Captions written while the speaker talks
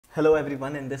Hello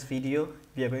everyone, in this video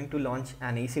we are going to launch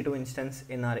an EC2 instance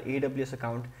in our AWS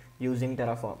account using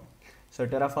Terraform. So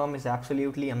Terraform is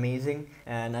absolutely amazing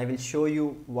and I will show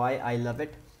you why I love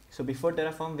it. So before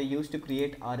Terraform we used to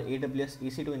create our AWS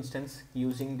EC2 instance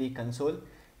using the console,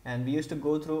 and we used to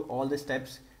go through all the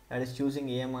steps, that is choosing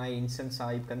AMI, instance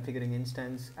type, configuring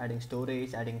instance, adding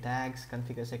storage, adding tags,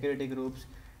 configure security groups,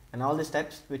 and all the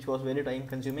steps, which was very time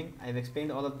consuming. I've explained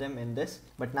all of them in this,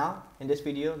 but now in this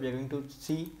video we are going to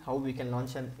see how we can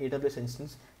launch an AWS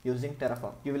instance using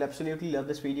Terraform. You will absolutely love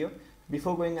this video.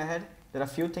 Before going ahead, there are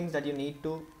few things that you need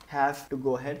to have to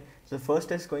go ahead. So the first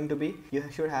is going to be, you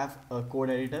should have a code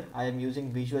editor. I am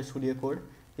using Visual Studio Code.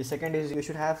 The second is you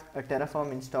should have a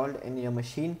Terraform installed in your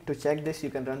machine. To check this, you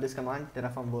can run this command,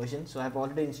 Terraform version. So I have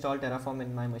already installed Terraform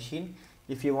in my machine.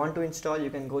 If you want to install, you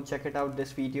can go check it out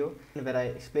this video where I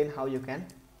explain how you can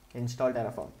install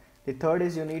Terraform. The third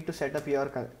is you need to set up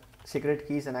your secret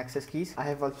keys and access keys. I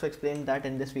have also explained that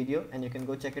in this video and you can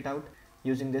go check it out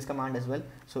using this command as well.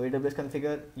 So AWS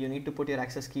configure, you need to put your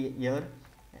access key here,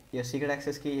 your secret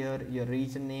access key here, your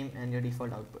region name and your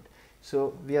default output.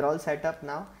 So we are all set up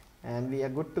now and we are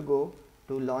good to go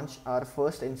to launch our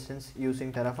first instance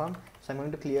using Terraform. So I'm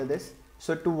going to clear this.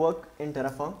 So to work in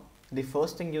Terraform, the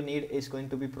first thing you need is going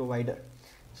to be provider.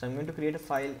 So I'm going to create a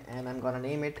file and I'm going to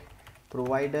name it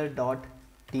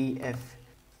provider.tf.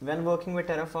 When working with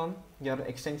Terraform, your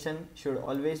extension should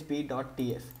always be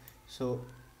 .tf. So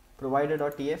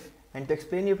provider.tf. And to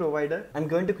explain your provider, I'm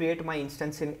going to create my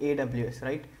instance in AWS,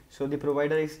 right? So the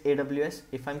provider is AWS.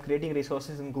 If I'm creating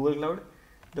resources in Google Cloud,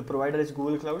 the provider is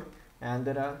Google Cloud, and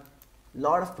there are a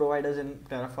lot of providers in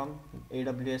Terraform: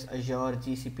 AWS, Azure,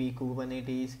 GCP,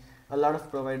 Kubernetes, a lot of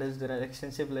providers. There are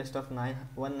extensive list of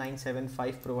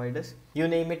 1975 providers. You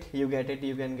name it, you get it.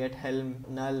 You can get Helm,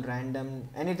 Null, Random,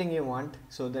 anything you want.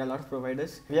 So there are a lot of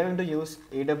providers. We are going to use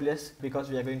AWS because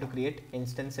we are going to create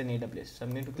instance in AWS. So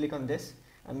I'm going to click on this.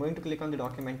 I'm going to click on the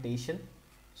documentation.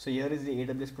 So here is the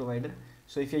AWS provider.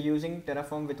 So if you're using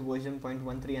Terraform with version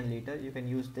 0.13 and later, you can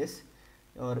use this,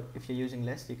 or if you're using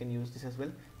less, you can use this as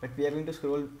well. But we are going to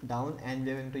scroll down and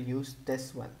we are going to use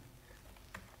this one.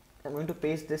 I'm going to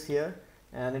paste this here,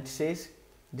 and it says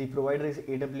the provider is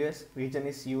AWS, region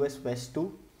is US West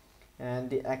 2, and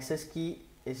the access key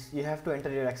is, you have to enter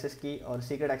your access key or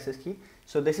secret access key.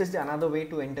 So this is another way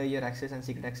to enter your access and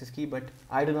secret access key, but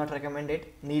I do not recommend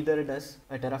it. Neither does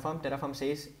Terraform. Terraform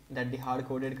says that the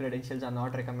hard-coded credentials are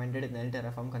not recommended in the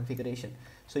Terraform configuration.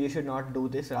 So you should not do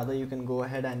this. Rather, you can go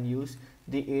ahead and use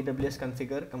the AWS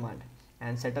configure command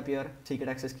and set up your secret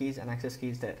access keys and access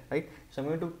keys there, right? So I'm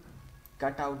going to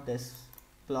cut out this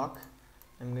block.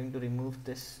 I'm going to remove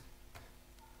this.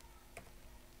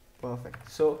 Perfect.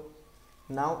 So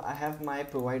now I have my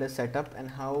provider set up, and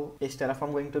how is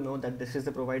Terraform going to know that this is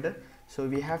the provider? So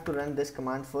we have to run this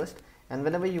command first, and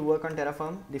whenever you work on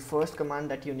Terraform, the first command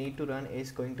that you need to run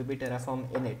is going to be terraform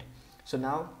init. So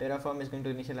now Terraform is going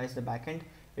to initialize the backend.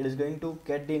 It is going to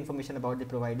get the information about the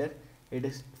provider. It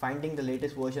is finding the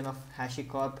latest version of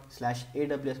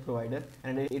HashiCorp/AWS provider,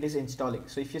 and it is installing.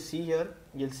 So if you see here,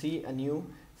 you'll see a new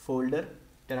folder,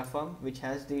 Terraform, which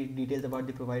has the details about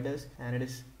the providers, and it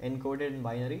is encoded in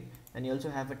binary, and you also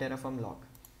have a Terraform log.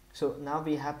 So now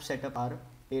we have set up our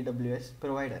AWS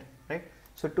provider, right?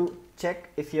 So to check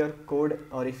if your code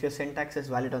or if your syntax is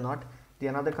valid or not, the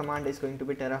another command is going to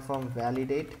be terraform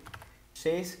validate.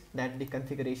 Says that the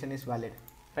configuration is valid,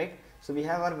 right? So we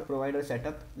have our provider set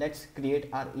up. Let's create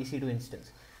our EC2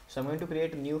 instance. So I'm going to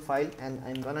create a new file and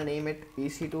I'm gonna name it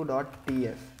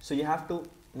ec2.tf. So you have to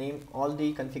name all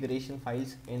the configuration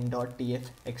files in .tf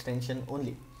extension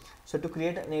only. So to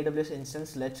create an AWS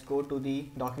instance, let's go to the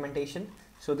documentation.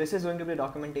 So this is going to be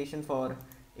documentation for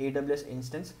AWS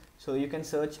instance. So you can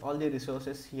search all the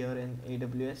resources here in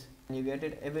AWS and you get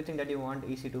it, everything that you want: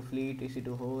 EC2 fleet,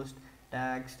 EC2 host,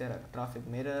 tags, traffic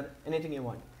mirror, anything you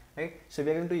want, right? So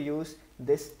we are going to use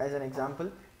this as an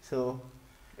example. So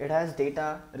it has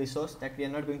data resource that we are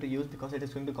not going to use because it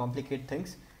is going to complicate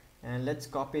things. And let's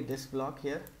copy this block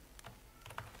here.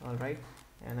 All right,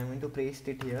 and I'm going to paste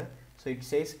it here. So it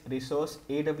says resource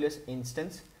AWS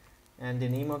instance, and the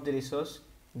name of the resource,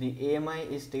 the AMI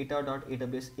is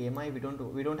data.aws AMI. We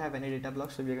don't have any data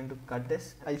blocks, so we're going to cut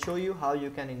this. I'll show you how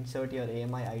you can insert your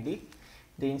AMI ID.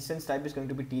 The instance type is going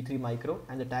to be T3 micro,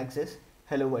 and the tags is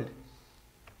hello world.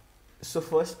 So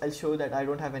first I'll show that I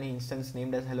don't have any instance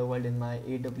named as hello world in my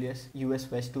AWS US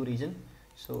West 2 region.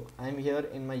 So I'm here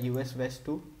in my US West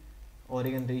 2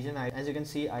 Oregon region. As you can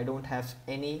see, I don't have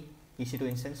any EC2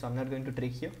 instance, so I'm not going to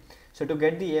trick you. So to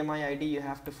get the AMI ID, you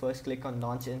have to first click on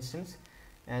launch instance,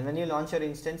 and when you launch your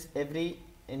instance, every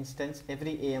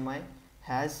AMI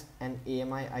has an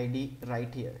AMI ID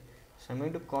right here. So I'm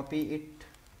going to copy it,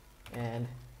 and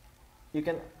you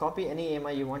can copy any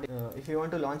AMI you want. If you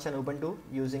want to launch an Ubuntu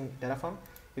using Terraform,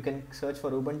 you can search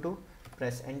for Ubuntu,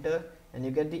 press enter, and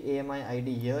you get the AMI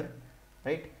ID here,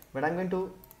 right? But I'm going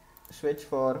to switch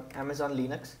for Amazon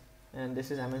Linux, and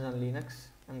this is Amazon Linux.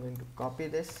 I'm going to copy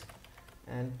this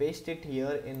and paste it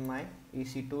here in my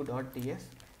ec2.tf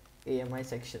AMI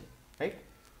section, right?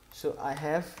 So I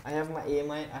have my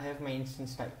AMI, I have my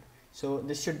instance type. So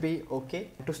this should be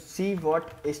okay. To see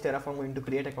what is Terraform going to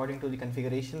create according to the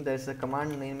configuration, there's a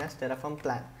command named as Terraform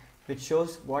plan, which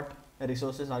shows what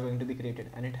resources are going to be created,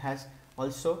 and it has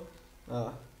also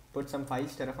put some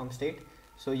files, Terraform state.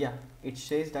 So yeah, it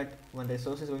says that one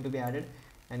resource is going to be added,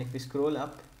 and if we scroll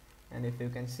up, and if you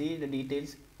can see the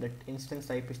details, that instance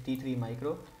type is T3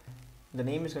 micro, the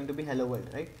name is going to be hello world,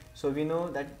 right? So we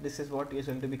know that this is what is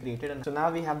going to be created, and so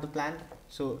now we have the plan.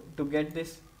 So to get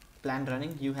this plan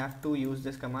running, you have to use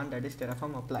this command, that is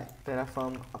terraform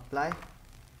apply,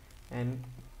 and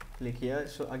click here.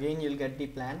 So again you'll get the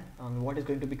plan on what is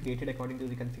going to be created according to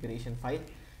the configuration file.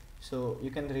 So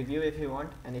you can review if you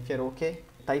want, and if you're okay,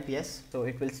 type yes. So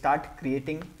it will start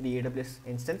creating the AWS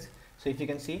instance. So if you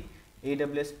can see,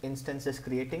 AWS instance is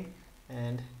creating,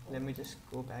 and let me just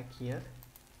go back here.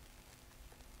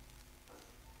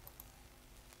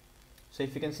 So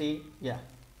if you can see, yeah,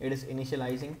 it is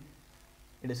initializing,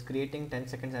 it is creating, 10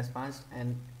 seconds has passed,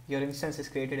 and your instance is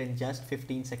created in just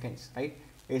 15 seconds, right?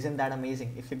 Isn't that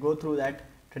amazing? If you go through that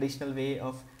traditional way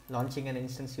of launching an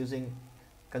instance using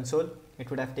console, it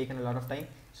would have taken a lot of time.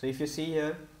 So if you see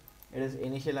here, it is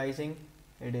initializing,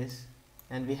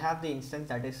 and we have the instance,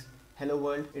 that is hello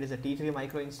world. It is a T3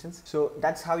 micro instance. So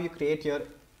that's how you create your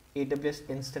AWS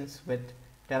instance with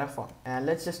Terraform. And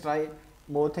let's just try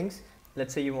more things.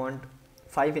 Let's say you want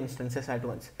 5 instances at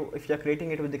once. So if you're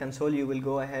creating it with the console, you will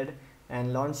go ahead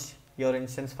and launch your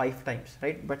instance 5 times,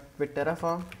 right? But with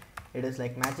Terraform, it is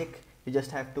like magic. You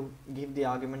just have to give the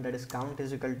argument, that is count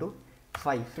is equal to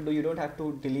 5. So you don't have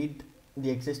to delete the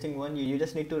existing one. You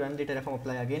just need to run the Terraform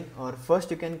apply again, or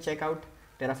first you can check out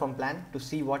Terraform plan to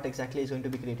see what exactly is going to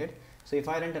be created. So if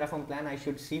I run Terraform plan, I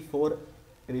should see 4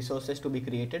 resources to be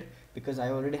created, because I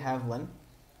already have one,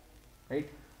 right?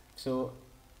 So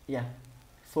yeah,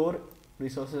 4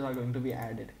 resources are going to be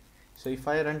added. So if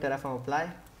I run Terraform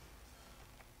apply,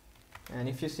 and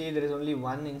if you see, there is only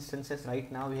 1 instances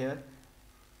right now here.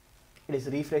 It is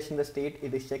refreshing the state,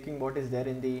 it is checking what is there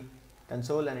in the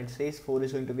console, and it says 4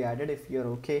 is going to be added. If you're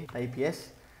okay, type yes.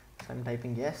 So I'm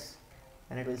typing yes,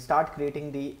 and it will start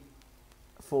creating the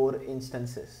 4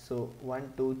 instances. So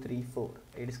 1 2 3 4,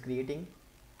 it is creating.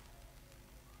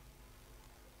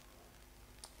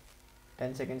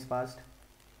 10 seconds passed,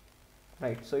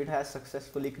 right? So it has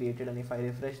successfully created, and if I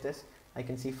refresh this, I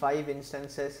can see 5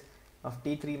 instances of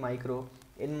T3 micro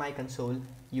in my console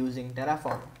using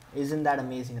Terraform. Isn't that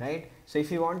amazing, right? So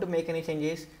if you want to make any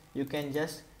changes, you can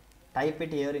just type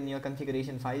it here in your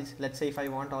configuration files. Let's say if I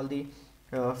want all the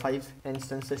 5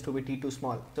 instances to be T2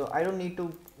 small, so I don't need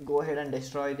to go ahead and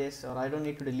destroy this, or I don't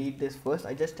need to delete this first.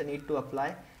 I just need to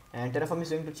apply, and Terraform is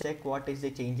going to check what is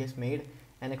the changes made,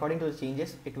 and according to the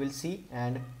changes, it will see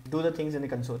and do the things in the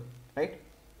console, right?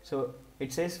 So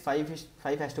it says 5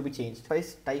 has to be changed. If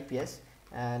I type yes,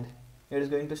 and it is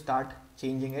going to start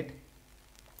changing it.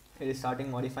 It is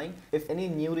starting modifying. If any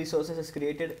new resources is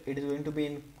created, it is going to be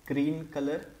in green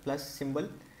color plus symbol,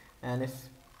 and if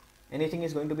anything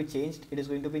is going to be changed, it is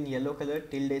going to be in yellow color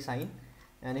tilde sign,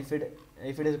 and if it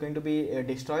is going to be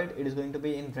destroyed, it is going to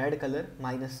be in red color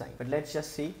minus sign. But let's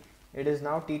just see, it is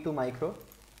now T2 micro,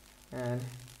 and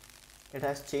it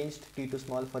has changed T2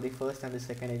 small for the first and the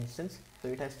second instance. So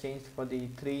it has changed for the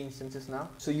 3 instances now.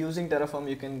 So using Terraform,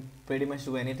 you can pretty much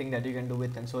do anything that you can do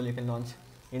with console. You can launch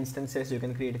instances, you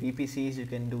can create VPCs, you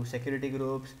can do security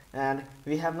groups, and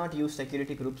we have not used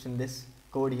security groups in this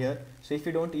code here. So if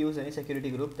you don't use any security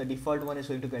group, the default one is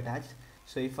going to be attached.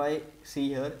 So if I see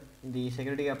here, the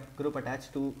security group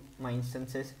attached to my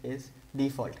instances is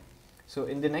default. So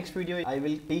in the next video, I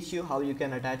will teach you how you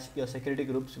can attach your security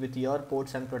groups with your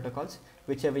ports and protocols,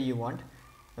 whichever you want.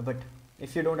 But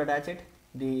if you don't attach it,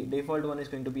 the default one is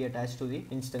going to be attached to the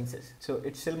instances. So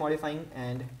it's still modifying,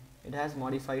 and it has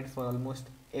modified for almost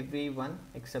everyone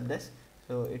except this.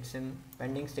 So it's in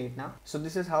pending state now. So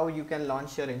this is how you can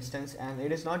launch your instance, and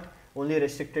it is not only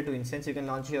restricted to instance. You can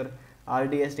launch your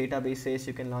RDS databases,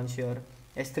 you can launch your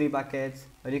S3 buckets,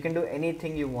 or you can do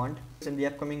anything you want. In the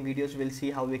upcoming videos, we'll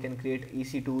see how we can create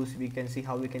EC2s, we can see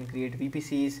how we can create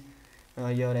VPCs,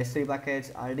 your S3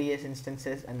 buckets, RDS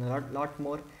instances, and a lot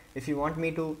more. If you want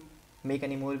me to make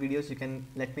any more videos, you can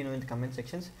let me know in the comment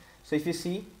sections. So if you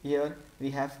see here,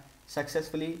 we have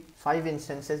successfully 5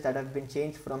 instances that have been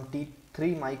changed from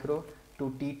T3 micro to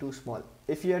T2 small.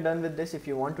 If you are done with this, if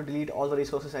you want to delete all the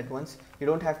resources at once, you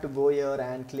don't have to go here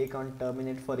and click on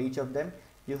terminate for each of them.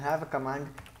 You have a command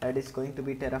that is going to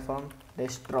be terraform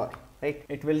destroy, right?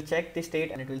 It will check the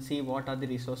state and it will see what are the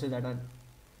resources that are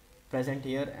present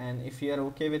here, and if you are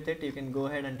okay with it, you can go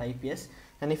ahead and type yes.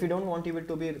 And if you don't want it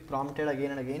to be prompted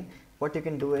again and again, what you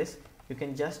can do is you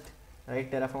can just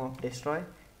write terraform destroy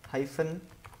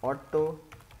 -auto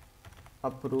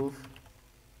approve,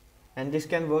 and this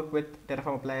can work with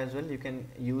terraform apply as well. You can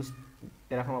use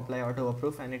terraform apply auto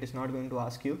approve and it is not going to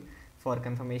ask you for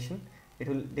confirmation. It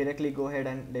will directly go ahead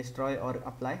and destroy or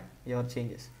apply your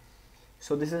changes.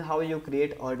 So this is how you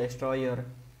create or destroy your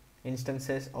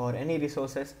instances or any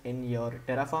resources in your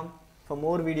Terraform. For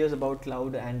more videos about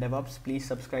cloud and DevOps, please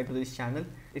subscribe to this channel.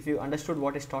 If you understood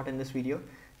what is taught in this video,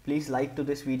 please like to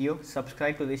this video,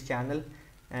 subscribe to this channel,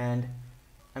 and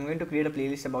I'm going to create a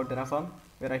playlist about Terraform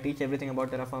where I teach everything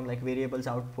about Terraform, like variables,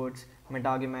 outputs, meta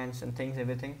arguments and things,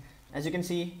 everything. As you can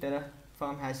see,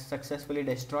 Terraform has successfully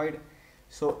destroyed.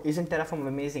 So isn't Terraform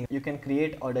amazing? You can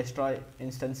create or destroy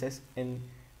instances in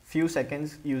few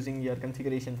seconds using your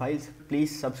configuration files.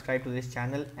 Please subscribe to this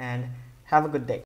channel and have a good day.